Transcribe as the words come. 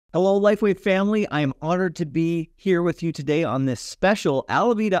Hello, LifeWave family. I am honored to be here with you today on this special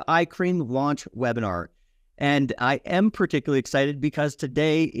Alavida Eye Cream launch webinar. And I am particularly excited because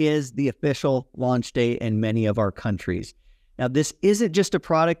today is the official launch day in many of our countries. Now, this isn't just a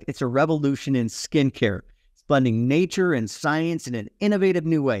product, it's a revolution in skincare. It's blending nature and science in an innovative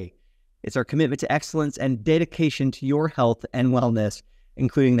new way. It's our commitment to excellence and dedication to your health and wellness,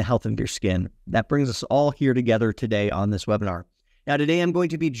 including the health of your skin. That brings us all here together today on this webinar. Now, today I'm going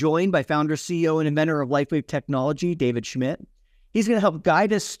to be joined by founder, CEO, and inventor of LifeWave Technology, David Schmidt. He's going to help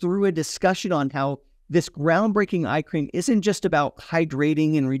guide us through a discussion on how this groundbreaking eye cream isn't just about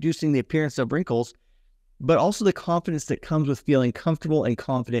hydrating and reducing the appearance of wrinkles, but also the confidence that comes with feeling comfortable and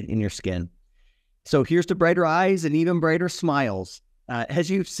confident in your skin. So here's to brighter eyes and even brighter smiles.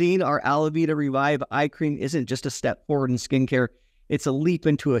 As you've seen, our Alavida Revive Eye Cream isn't just a step forward in skincare. It's a leap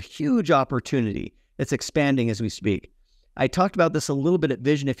into a huge opportunity that's expanding as we speak. I talked about this a little bit at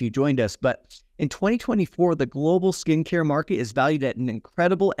Vision if you joined us, but in 2024, the global skincare market is valued at an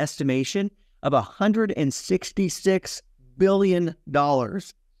incredible estimation of $166 billion.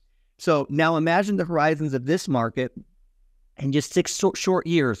 So now imagine the horizons of this market in just 6 short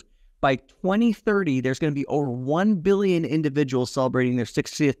years. By 2030, there's going to be over 1 billion individuals celebrating their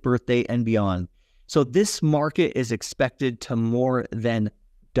 60th birthday and beyond. So this market is expected to more than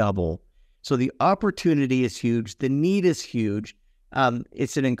double. So the opportunity is huge. The need is huge.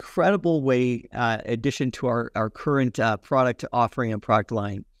 It's an incredible addition to our current product offering and product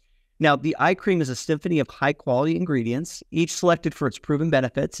line. Now, the eye cream is a symphony of high-quality ingredients, each selected for its proven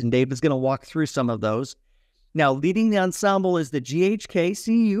benefits, and Dave is going to walk through some of those. Now, leading the ensemble is the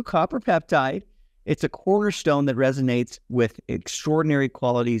GHK-CU copper peptide. It's a cornerstone that resonates with extraordinary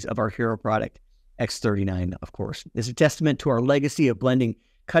qualities of our hero product, X39, of course. It's a testament to our legacy of blending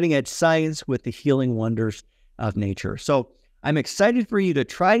cutting-edge science with the healing wonders of nature. So I'm excited for you to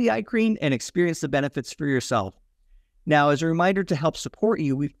try the eye cream and experience the benefits for yourself. Now, as a reminder to help support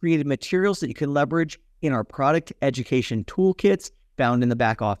you, we've created materials that you can leverage in our product education toolkits found in the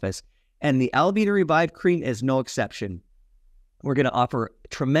back office. And the Alavida Revive Cream is no exception. We're going to offer a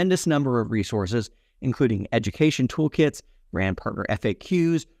tremendous number of resources, including education toolkits, brand partner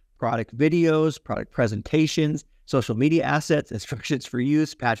FAQs, product videos, product presentations, social media assets, instructions for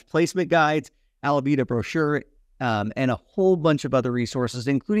use, patch placement guides, Alavida brochure, and a whole bunch of other resources,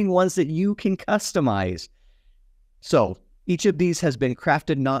 including ones that you can customize. So each of these has been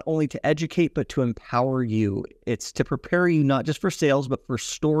crafted not only to educate, but to empower you. It's to prepare you not just for sales, but for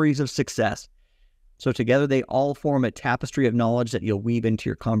stories of success. So together they all form a tapestry of knowledge that you'll weave into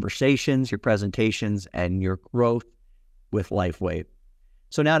your conversations, your presentations, and your growth with LifeWave.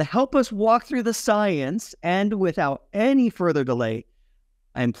 So now to help us walk through the science and without any further delay,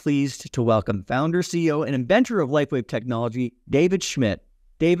 I'm pleased to welcome founder, CEO, and inventor of LifeWave Technology, David Schmidt.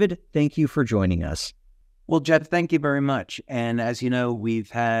 David, thank you for joining us. Well, Jeff, thank you very much. And as you know, we've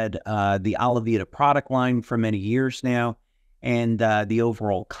had the Alavida product line for many years now. And the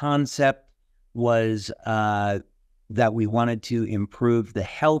overall concept was that we wanted to improve the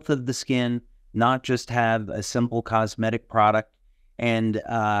health of the skin, not just have a simple cosmetic product. And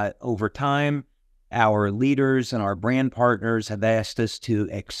over time, our leaders and our brand partners have asked us to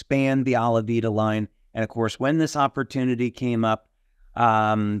expand the Alavida line. And of course, when this opportunity came up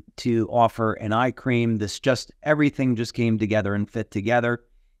to offer an eye cream, everything just came together and fit together.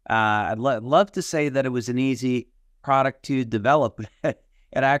 I'd love to say that it was an easy product to develop. It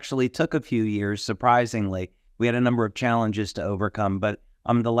actually took a few years, surprisingly. We had a number of challenges to overcome, but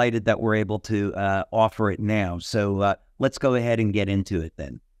I'm delighted that we're able to offer it now. So let's go ahead and get into it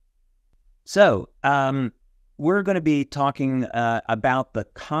then. So we're going to be talking about the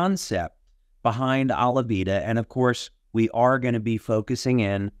concept behind Alavida. And of course, we are going to be focusing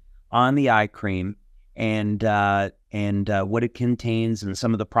in on the eye cream and what it contains and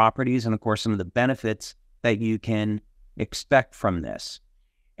some of the properties and, of course, some of the benefits that you can expect from this.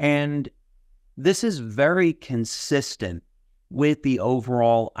 And this is very consistent with the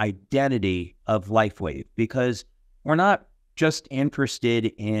overall identity of LifeWave, because we're not just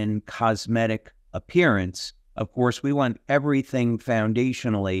interested in cosmetic appearance. Of course, we want everything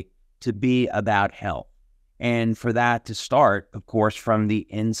foundationally to be about health. And for that to start, of course, from the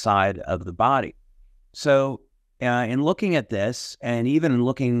inside of the body. So in looking at this, and even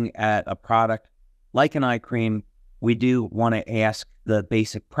looking at a product like an eye cream, we do want to ask the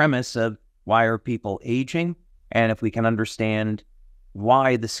basic premise of why are people aging? And if we can understand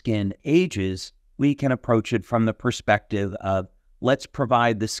why the skin ages, we can approach it from the perspective of let's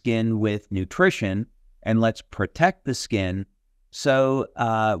provide the skin with nutrition and let's protect the skin so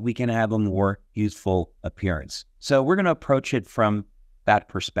we can have a more youthful appearance. So we're going to approach it from that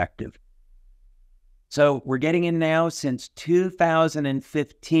perspective. So we're getting in now since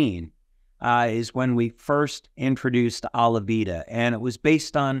 2015 is when we first introduced Alavida. And it was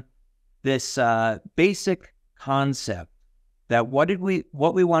based on this basic concept that what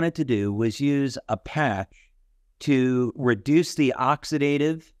we wanted to do was use a patch to reduce the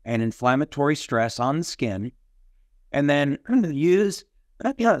oxidative and inflammatory stress on the skin, and then use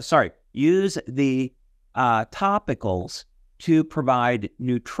the topicals to provide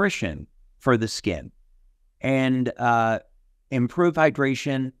nutrition for the skin and improve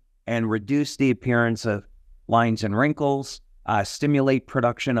hydration and reduce the appearance of lines and wrinkles, stimulate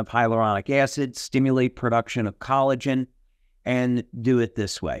production of hyaluronic acid, stimulate production of collagen, and do it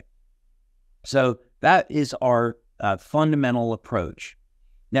this way. So that is our fundamental approach.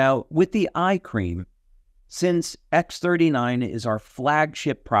 Now, with the eye cream, since X39 is our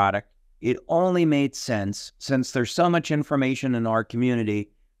flagship product, it only made sense, since there's so much information in our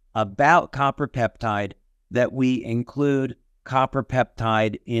community about copper peptide, that we include copper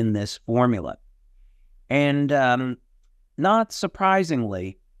peptide in this formula. And not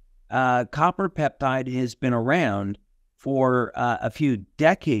surprisingly, copper peptide has been around for a few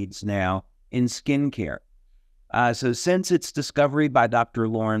decades now in skincare. So since its discovery by Dr.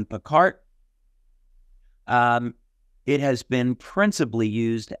 Lauren Picard, it has been principally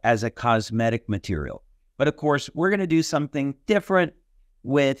used as a cosmetic material. But of course, we're going to do something different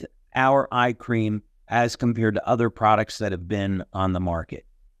with our eye cream as compared to other products that have been on the market.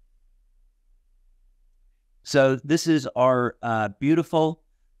 So this is our beautiful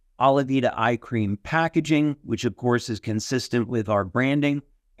Alavida eye cream packaging, which of course is consistent with our branding.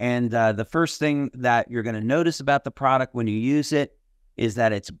 And the first thing that you're going to notice about the product when you use it is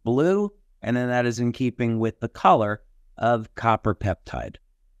that it's blue, and then that is in keeping with the color of copper peptide.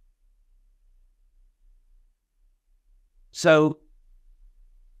 So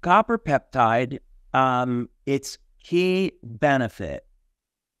copper peptide, its key benefit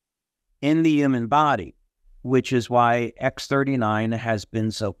in the human body, which is why X39 has been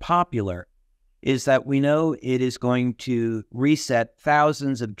so popular, is that we know it is going to reset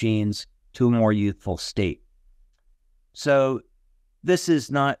thousands of genes to a more youthful state. So this is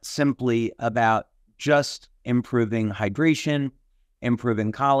not simply about just improving hydration,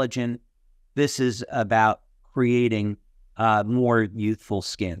 improving collagen. This is about creating more youthful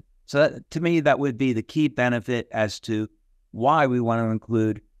skin. So that, to me, that would be the key benefit as to why we want to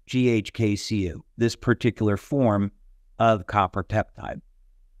include GHKCU, this particular form of copper peptide.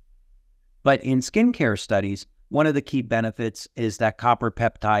 But in skincare studies, one of the key benefits is that copper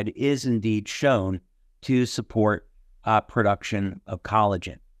peptide is indeed shown to support production of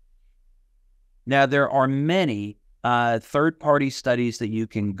collagen. Now, there are many third-party studies that you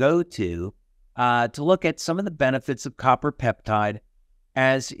can go to look at some of the benefits of copper peptide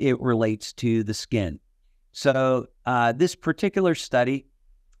as it relates to the skin. So this particular study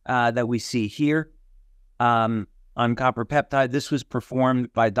that we see here on copper peptide, this was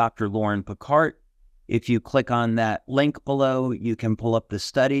performed by Dr. Lauren Picard. If you click on that link below, you can pull up the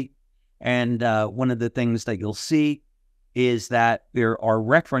study. And one of the things that you'll see is that there are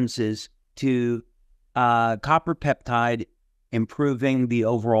references to copper peptide improving the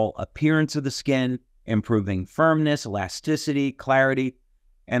overall appearance of the skin, improving firmness, elasticity, clarity,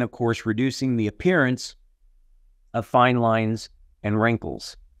 and of course, reducing the appearance of fine lines and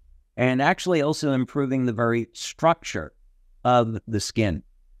wrinkles, and actually also improving the very structure of the skin.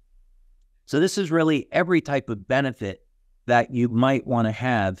 So this is really every type of benefit that you might want to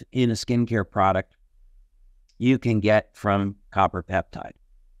have in a skincare product you can get from copper peptide.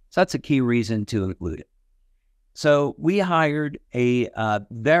 So that's a key reason to include it. So we hired a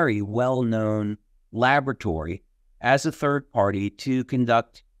very well-known laboratory as a third party to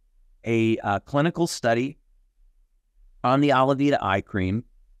conduct a clinical study on the Alavida eye cream.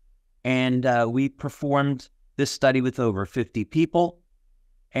 And we performed this study with over 50 people,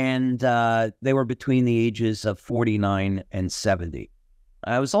 and they were between the ages of 49 and 70.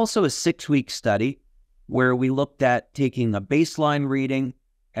 It was also a 6-week study where we looked at taking a baseline reading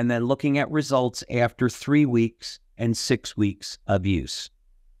and then looking at results after 3 weeks and 6 weeks of use.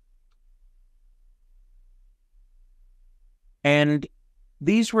 And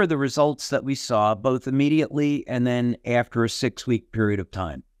these were the results that we saw both immediately and then after a 6-week period of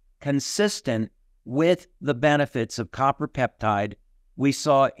time. Consistent with the benefits of copper peptide, we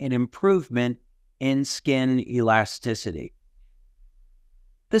saw an improvement in skin elasticity.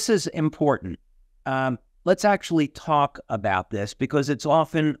 This is important. Let's actually talk about this because it's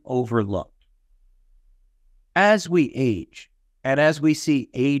often overlooked. As we age, and as we see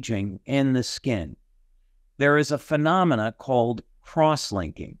aging in the skin, there is a phenomena called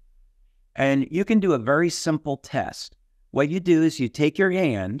cross-linking. And you can do a very simple test. What you do is you take your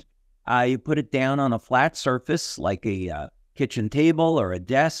hand, you put it down on a flat surface like a kitchen table or a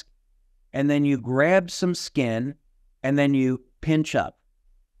desk, and then you grab some skin and then you pinch up.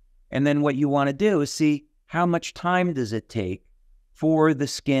 And then what you want to do is see how much time does it take for the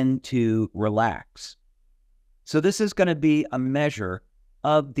skin to relax. So this is going to be a measure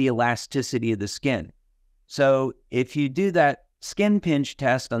of the elasticity of the skin. So if you do that skin pinch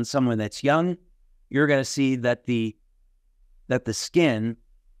test on someone that's young, you're going to see that the skin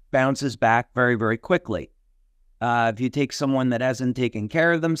bounces back very, very quickly. If you take someone that hasn't taken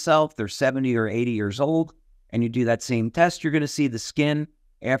care of themselves, they're 70 or 80 years old, and you do that same test, you're going to see the skin,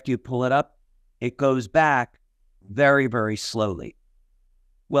 after you pull it up, it goes back very, very slowly.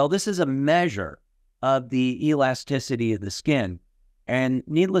 Well, this is a measure of the elasticity of the skin. And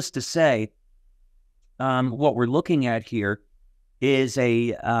needless to say, what we're looking at here is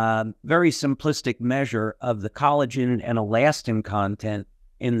a very simplistic measure of the collagen and elastin content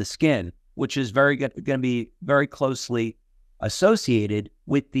in the skin, which is going to be very closely associated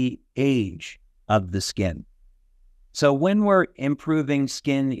with the age of the skin. So when we're improving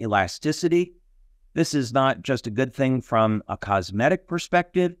skin elasticity, this is not just a good thing from a cosmetic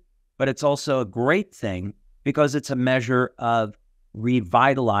perspective, but it's also a great thing because it's a measure of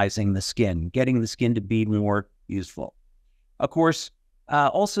revitalizing the skin, getting the skin to be more useful. Of course,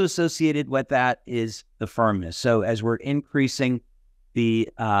 also associated with that is the firmness. So as we're increasing the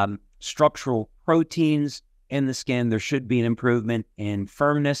structural proteins in the skin, there should be an improvement in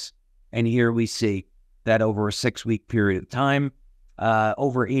firmness. And here we see that over a 6-week period of time,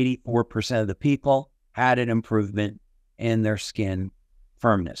 over 84% of the people had an improvement in their skin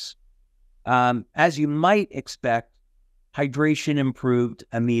firmness. As you might expect, hydration improved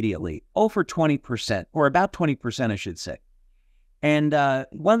immediately, over 20%, or about 20%, I should say. And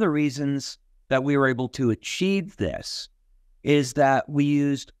one of the reasons that we were able to achieve this is that we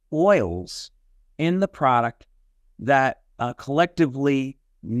used oils in the product that collectively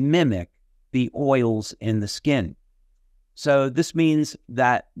mimic the oils in the skin. So this means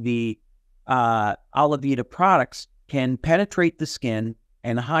that the Alavida products can penetrate the skin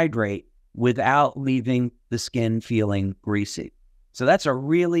and hydrate without leaving the skin feeling greasy. So that's a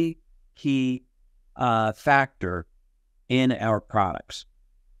really key factor in our products.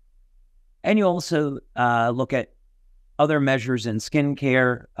 And you also look at other measures in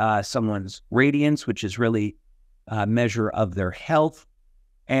skincare, someone's radiance, which is really a measure of their health,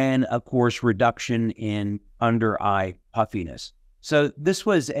 and of course, reduction in under eye puffiness. So this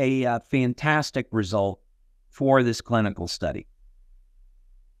was a fantastic result for this clinical study.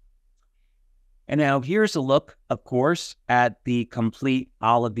 And now here's a look, of course, at the complete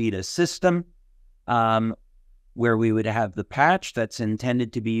Alavida system, where we would have the patch that's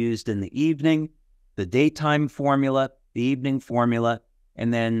intended to be used in the evening, the daytime formula, the evening formula,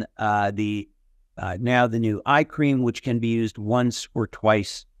 and then now the new eye cream, which can be used once or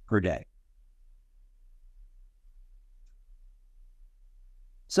twice per day.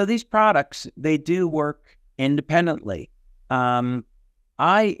 So these products, they do work independently.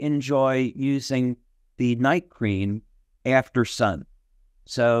 I enjoy using the night cream after sun.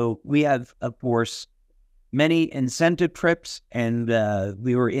 So we have, of course, many incentive trips, and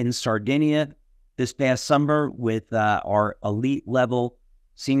we were in Sardinia this past summer with our elite level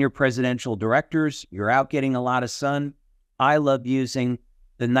senior presidential directors. You're out getting a lot of sun. I love using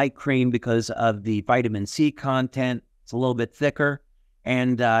the night cream because of the vitamin C content. It's a little bit thicker,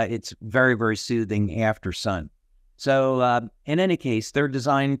 and it's very, very soothing after sun. So in any case, they're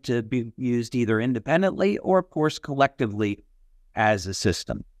designed to be used either independently or, of course, collectively as a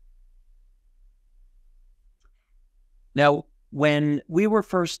system. Now, when we were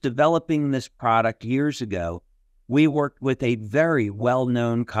first developing this product years ago, we worked with a very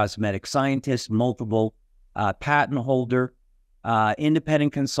well-known cosmetic scientist, multiple patent holder,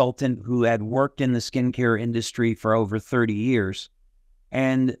 independent consultant who had worked in the skincare industry for over 30 years.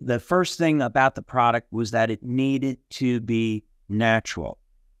 And the first thing about the product was that it needed to be natural.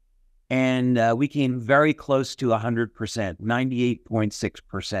 And we came very close to 100%,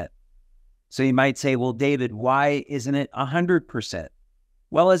 98.6%. So you might say, well, David, why isn't it 100%?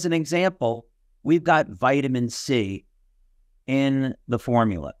 Well, as an example, we've got vitamin C in the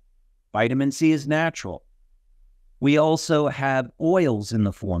formula. Vitamin C is natural. We also have oils in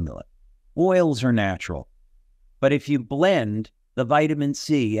the formula. Oils are natural. But if you blend the vitamin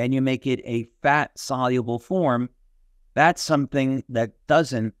C and you make it a fat-soluble form, that's something that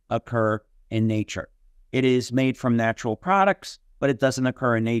doesn't occur in nature. It is made from natural products, but it doesn't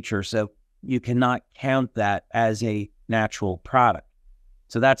occur in nature. So you cannot count that as a natural product.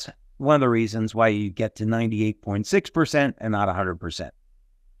 So that's one of the reasons why you get to 98.6% and not 100%.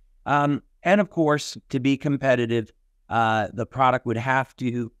 And of course, to be competitive, the product would have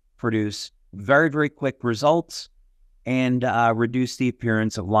to produce very, very quick results and reduce the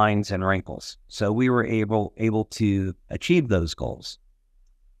appearance of lines and wrinkles. So we were able to achieve those goals,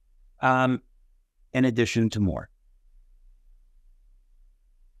 in addition to more.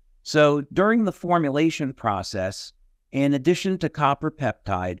 So during the formulation process, in addition to copper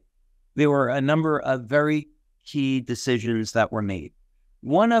peptide, there were a number of very key decisions that were made.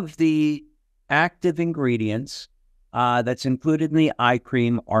 One of the active ingredients that's included in the eye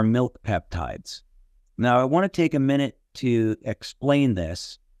cream are milk peptides. Now, I want to take a minute to explain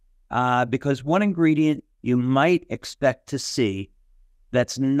this because one ingredient you might expect to see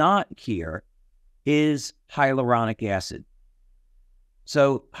that's not here is hyaluronic acid.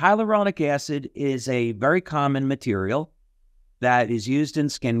 So hyaluronic acid is a very common material that is used in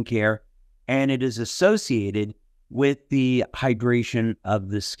skincare, and it is associated with the hydration of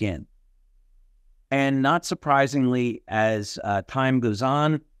the skin. And not surprisingly, as time goes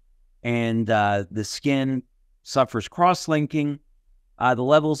on and the skin suffers cross-linking, the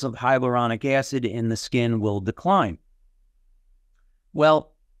levels of hyaluronic acid in the skin will decline.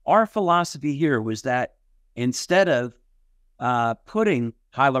 Well, our philosophy here was that instead of putting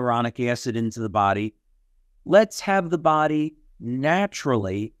hyaluronic acid into the body, let's have the body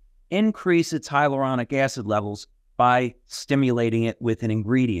naturally increase its hyaluronic acid levels by stimulating it with an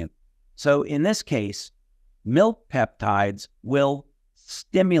ingredient. So in this case, milk peptides will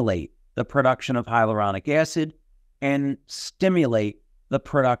stimulate the production of hyaluronic acid and stimulate the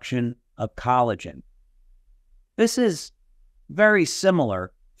production of collagen. This is very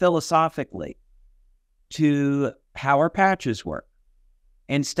similar philosophically to how our patches work.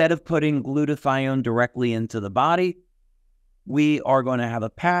 Instead of putting glutathione directly into the body, we are going to have a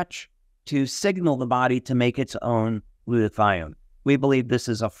patch to signal the body to make its own glutathione. We believe this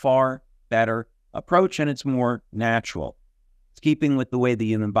is a far better approach and it's more natural. It's keeping with the way the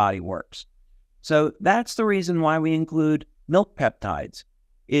human body works. So that's the reason why we include milk peptides,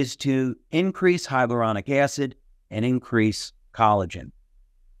 is to increase hyaluronic acid and increase collagen.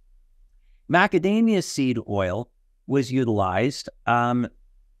 Macadamia seed oil was utilized.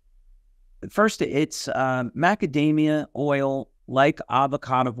 First, it's macadamia oil, like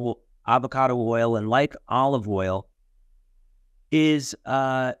avocado oil and like olive oil, is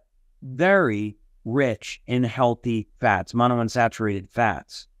very rich in healthy fats, monounsaturated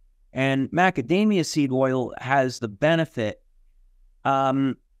fats. And macadamia seed oil has the benefit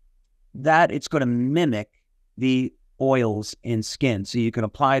that it's going to mimic the oils in skin. So you can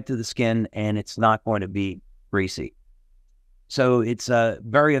apply it to the skin and it's not going to be greasy. So it's a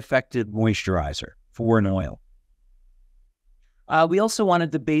very effective moisturizer for an oil. We also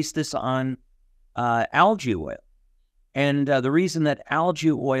wanted to base this on algae oil. And the reason that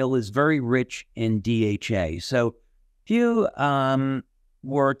algae oil is very rich in DHA. So if you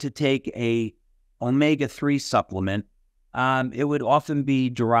were to take a omega-3 supplement, it would often be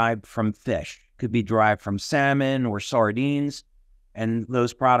derived from fish. It could be derived from salmon or sardines, and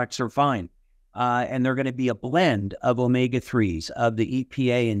those products are fine. And they're going to be a blend of omega-3s, of the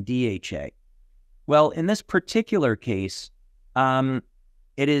EPA and DHA. Well, in this particular case, it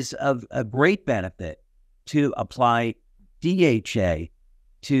is of a great benefit to apply DHA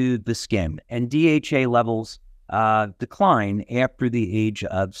to the skin, and DHA levels decline after the age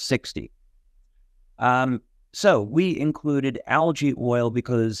of 60. So we included algae oil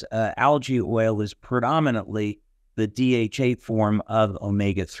because algae oil is predominantly the DHA form of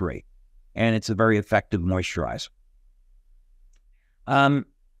omega-3, and it's a very effective moisturizer.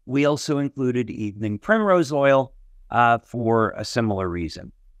 We also included evening primrose oil for a similar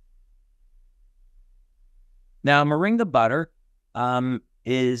reason. Now, moringa butter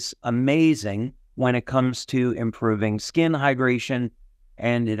is amazing when it comes to improving skin hydration,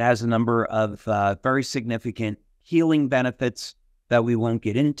 and it has a number of very significant healing benefits that we won't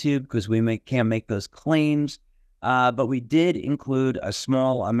get into because we can't make those claims. But we did include a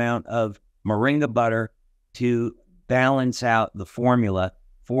small amount of moringa butter to balance out the formula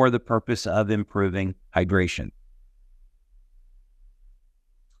for the purpose of improving hydration.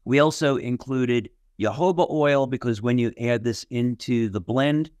 We also included jojoba oil because when you add this into the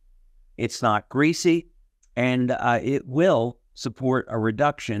blend, it's not greasy, and it will support a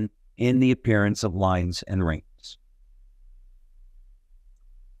reduction in the appearance of lines and wrinkles.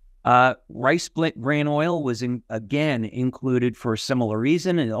 Rice split grain oil was again included for a similar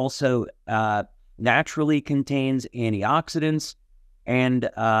reason. It also naturally contains antioxidants, and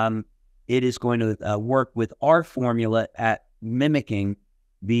it is going to work with our formula at mimicking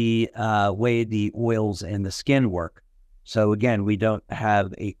the way the oils in the skin work. So again, we don't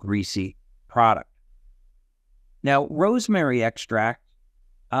have a greasy product. Now, rosemary extract,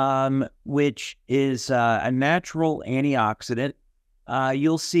 which is a natural antioxidant,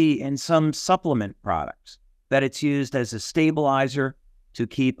 you'll see in some supplement products that it's used as a stabilizer to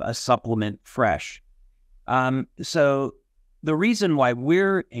keep a supplement fresh. So the reason why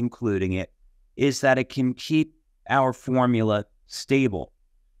we're including it is that it can keep our formula stable.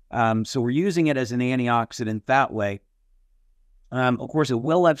 So we're using it as an antioxidant that way. Of course, it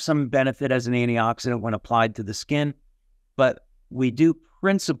will have some benefit as an antioxidant when applied to the skin, but we do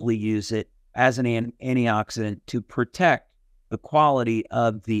principally use it as an antioxidant to protect the quality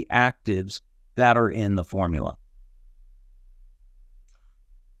of the actives that are in the formula.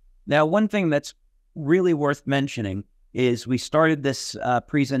 Now, one thing that's really worth mentioning is we started this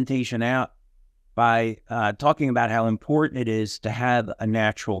presentation out by talking about how important it is to have a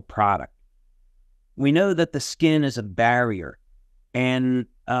natural product. We know that the skin is a barrier, and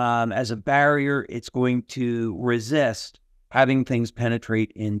as a barrier, it's going to resist having things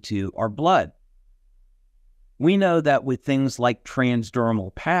penetrate into our blood. We know that with things like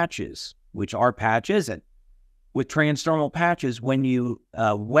transdermal patches, which our patch isn't, with transdermal patches, when you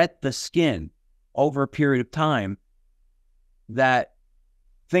wet the skin over a period of time, that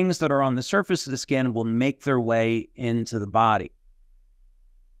things that are on the surface of the skin will make their way into the body.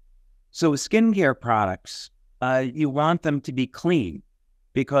 So with skincare products, you want them to be clean,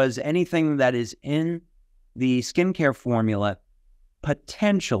 because anything that is in the skincare formula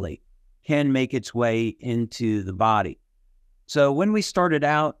potentially can make its way into the body. So when we started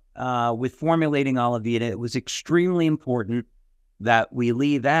out with formulating Alavida, it was extremely important that we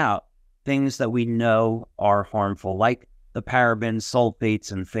leave out things that we know are harmful, like the parabens,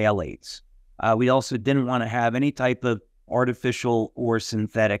 sulfates, and phthalates. We also didn't want to have any type of artificial or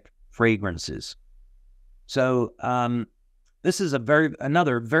synthetic fragrances. So this is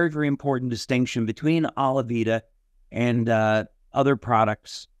another very, very important distinction between Alavida and other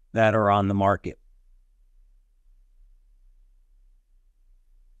products that are on the market.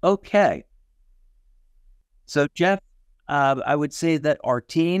 Okay. So Jeff, I would say that our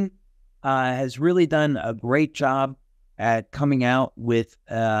team has really done a great job at coming out with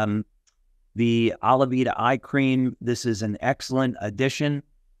the Alavida Eye Cream. This is an excellent addition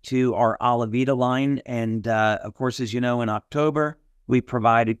to our Alavida line. And of course, as you know, in October, we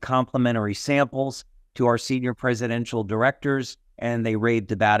provided complimentary samples to our senior presidential directors, and they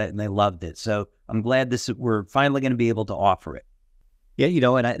raved about it and they loved it. So I'm glad we're finally going to be able to offer it. Yeah,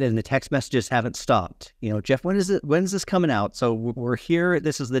 and the text messages haven't stopped. Jeff, when's this coming out? So we're here.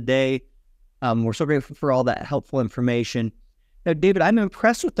 This is the day. We're so grateful for all that helpful information. Now, David, I'm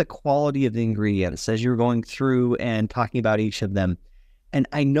impressed with the quality of the ingredients as you're going through and talking about each of them. And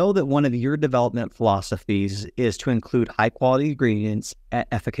I know that one of your development philosophies is to include high-quality ingredients at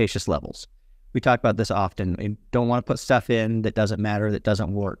efficacious levels. We talk about this often. We don't want to put stuff in that doesn't matter, that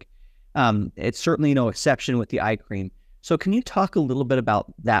doesn't work. It's certainly no exception with the eye cream. So can you talk a little bit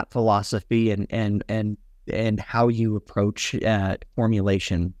about that philosophy and how you approach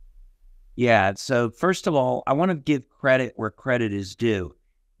formulation? Yeah, so first of all, I want to give credit where credit is due.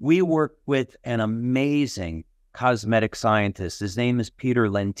 We work with an amazing cosmetic scientist. His name is Peter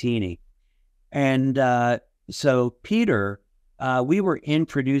Lentini. And so Peter, we were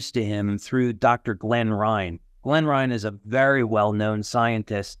introduced to him through Dr. Glenn Ryan. Glenn Ryan is a very well-known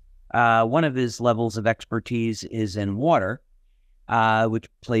scientist. One of his levels of expertise is in water, which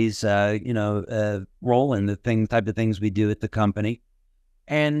plays, a role in the type of things we do at the company.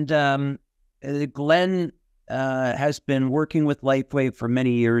 And Glenn has been working with LifeWave for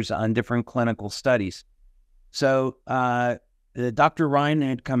many years on different clinical studies. So Dr. Ryan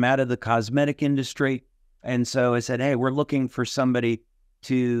had come out of the cosmetic industry, and so I said, hey, we're looking for somebody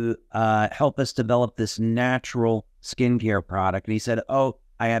to help us develop this natural skincare product. And he said, oh,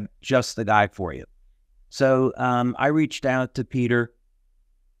 I have just the guy for you. So I reached out to Peter,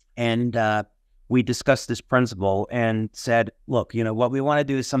 and we discussed this principle and said, look, what we want to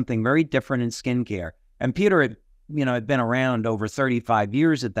do is something very different in skincare. And Peter had been around over 35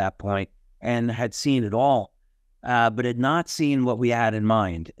 years at that point and had seen it all, but had not seen what we had in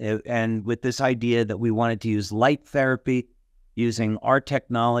mind. And with this idea that we wanted to use light therapy, using our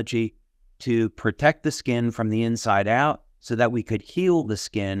technology to protect the skin from the inside out so that we could heal the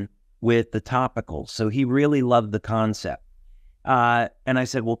skin with the topicals. So he really loved the concept. And I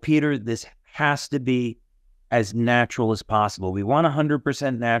said, well, Peter, this has to be as natural as possible. We want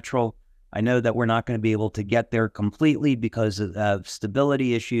 100% natural. I know that we're not going to be able to get there completely because of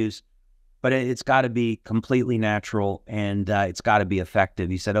stability issues, but it's got to be completely natural and it's got to be effective.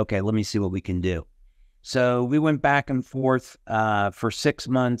 He said, okay, let me see what we can do. So we went back and forth for 6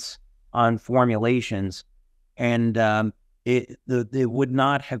 months on formulations, and it would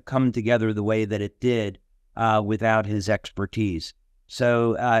not have come together the way that it did without his expertise.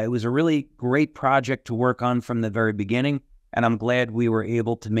 So it was a really great project to work on from the very beginning, and I'm glad we were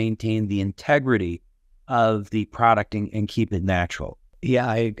able to maintain the integrity of the product and keep it natural. Yeah,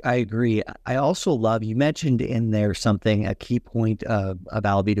 I agree. I also love, you mentioned in there something, a key point of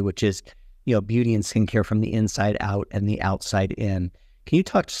Alavida, which is, beauty and skincare from the inside out and the outside in. Can you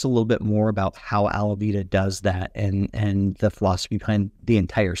talk just a little bit more about how Alavida does that and the philosophy behind the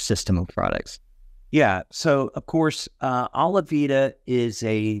entire system of products? Yeah, so of course, Alavida is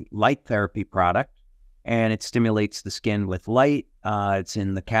a light therapy product, and it stimulates the skin with light. It's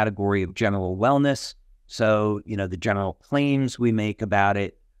in the category of general wellness. So, the general claims we make about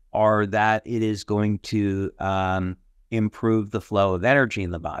it are that it is going to improve the flow of energy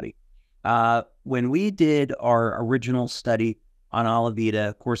in the body. When we did our original study on Alavida,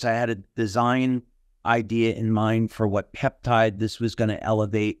 of course, I had a design idea in mind for what peptide this was going to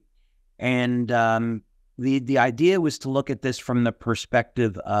elevate. And the idea was to look at this from the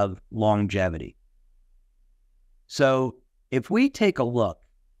perspective of longevity. So if we take a look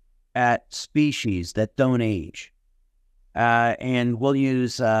at species that don't age, and we'll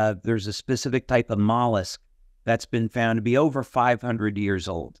use, there's a specific type of mollusk that's been found to be over 500 years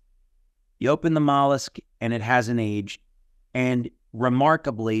old. You open the mollusk and it hasn't aged, and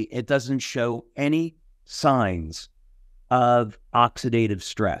remarkably, it doesn't show any signs of oxidative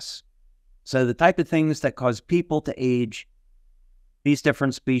stress. So the type of things that cause people to age, these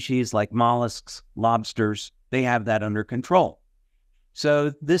different species like mollusks, lobsters, they have that under control.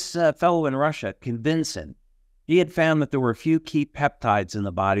 So this fellow in Russia, Convincent, he had found that there were a few key peptides in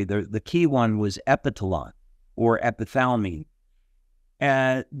the body. The key one was epithalon or epithalamine.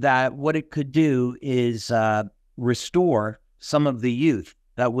 And that what it could do is restore some of the youth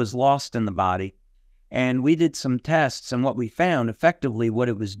that was lost in the body. And we did some tests, and what we found, effectively what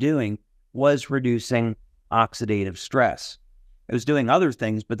it was doing was reducing oxidative stress. It was doing other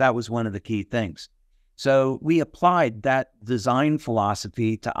things, but that was one of the key things. So we applied that design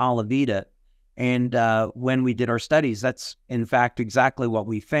philosophy to Alavida, and when we did our studies, that's in fact exactly what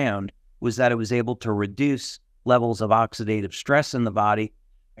we found, was that it was able to reduce levels of oxidative stress in the body,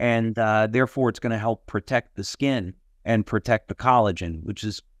 and therefore it's going to help protect the skin and protect the collagen, which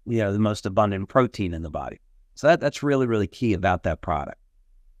is the most abundant protein in the body. So that's really, really key about that product.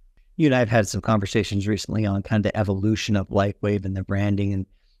 You and I have had some conversations recently on kind of the evolution of LifeWave and the branding and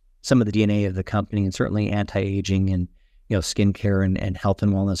some of the DNA of the company, and certainly anti-aging and skincare and health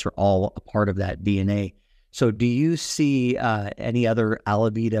and wellness are all a part of that DNA. So do you see any other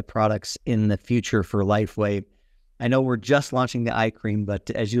Alavida products in the future for LifeWave? I know we're just launching the eye cream, but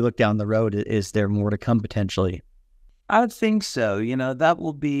as you look down the road, is there more to come potentially? I would think so. That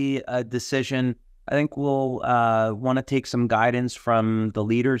will be a decision. I think we'll want to take some guidance from the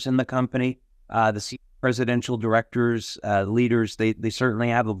leaders in the company, the presidential directors, leaders. They certainly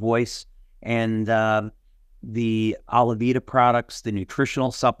have a voice. And the Alavida products, the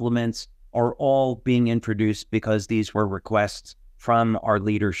nutritional supplements, are all being introduced because these were requests from our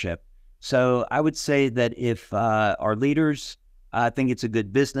leadership. So I would say that if our leaders think it's a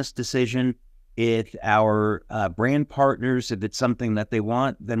good business decision, if our brand partners, if it's something that they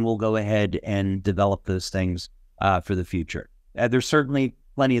want, then we'll go ahead and develop those things for the future. There's certainly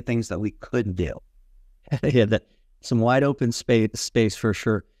plenty of things that we could do. Yeah, some wide open space for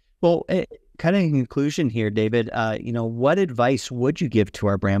sure. Well, kind of in conclusion here, David, what advice would you give to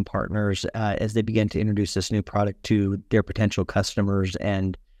our brand partners as they begin to introduce this new product to their potential customers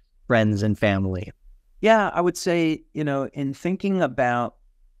and friends and family? Yeah, I would say, in thinking about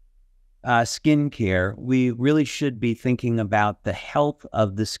skincare, we really should be thinking about the health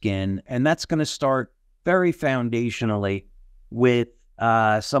of the skin. And that's going to start very foundationally with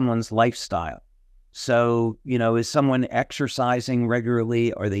someone's lifestyle. So, is someone exercising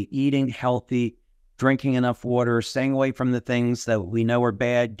regularly? Are they eating healthy, drinking enough water, staying away from the things that we know are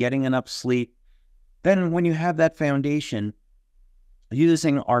bad, getting enough sleep? Then when you have that foundation,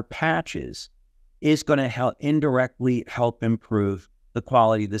 using our patches is going to indirectly help improve the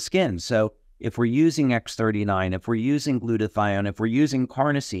quality of the skin. So if we're using X39, if we're using glutathione, if we're using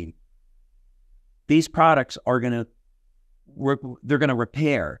carnosine, these products are going to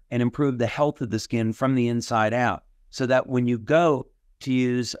repair and improve the health of the skin from the inside out, so that when you go to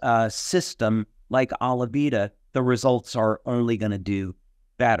use a system like Alavida, the results are only going to do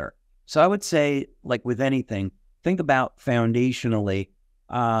better. So I would say, like with anything, think about foundationally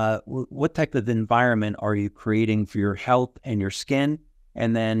what type of environment are you creating for your health and your skin?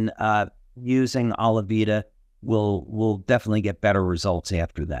 And then using Alavida will definitely get better results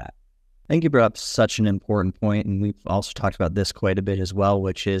after that. I think you brought up such an important point, and we've also talked about this quite a bit as well,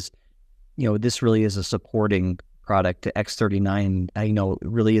 which is, this really is a supporting product. X39,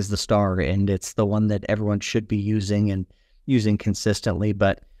 really is the star, and it's the one that everyone should be using and using consistently.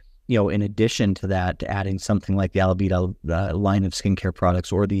 But, in addition to that, adding something like the Alavida line of skincare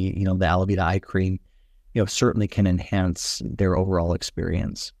products, or the Alavida Eye Cream, certainly can enhance their overall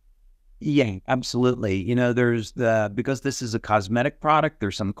experience. Yeah, absolutely. Because this is a cosmetic product,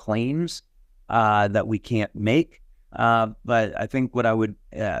 there's some claims that we can't make. But I think what I would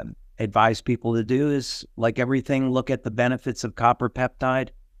advise people to do is, like everything, look at the benefits of copper peptide,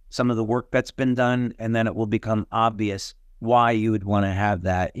 some of the work that's been done, and then it will become obvious why you would want to have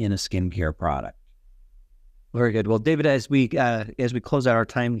that in a skincare product. Very good. Well, David, as we close out our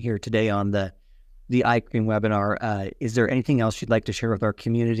time here today on the eye cream webinar, is there anything else you'd like to share with our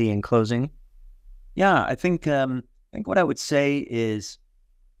community in closing? Yeah, I think what I would say is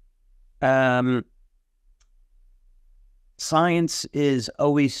science is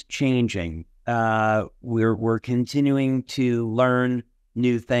always changing. We're continuing to learn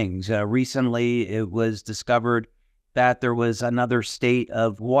new things. Recently, it was discovered that there was another state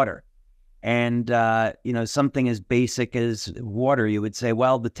of water. And, something as basic as water, you would say,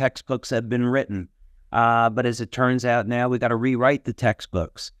 well, the textbooks have been written. But as it turns out now, we got to rewrite the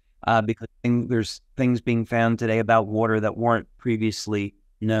textbooks because there's things being found today about water that weren't previously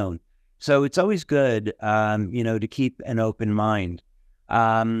known. So it's always good, to keep an open mind.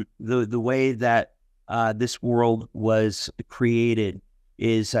 The way that this world was created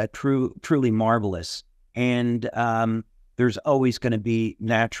is truly marvelous. And there's always going to be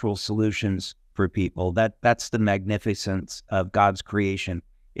natural solutions for people. That's the magnificence of God's creation,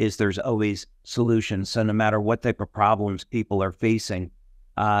 is there's always solutions. So no matter what type of problems people are facing,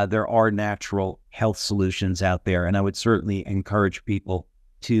 there are natural health solutions out there. And I would certainly encourage people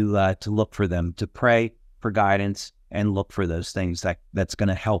to look for them, to pray for guidance and look for those things that's going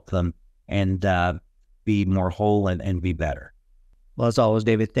to help them and be more whole and be better. Well, as always,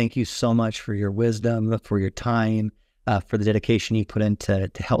 David, thank you so much for your wisdom, for your time, for the dedication you put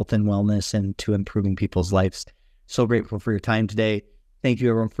into health and wellness and to improving people's lives. So grateful for your time today. Thank you,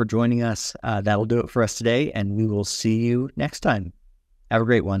 everyone, for joining us. That'll do it for us today, and we will see you next time. Have a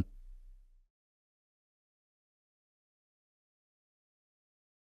great one.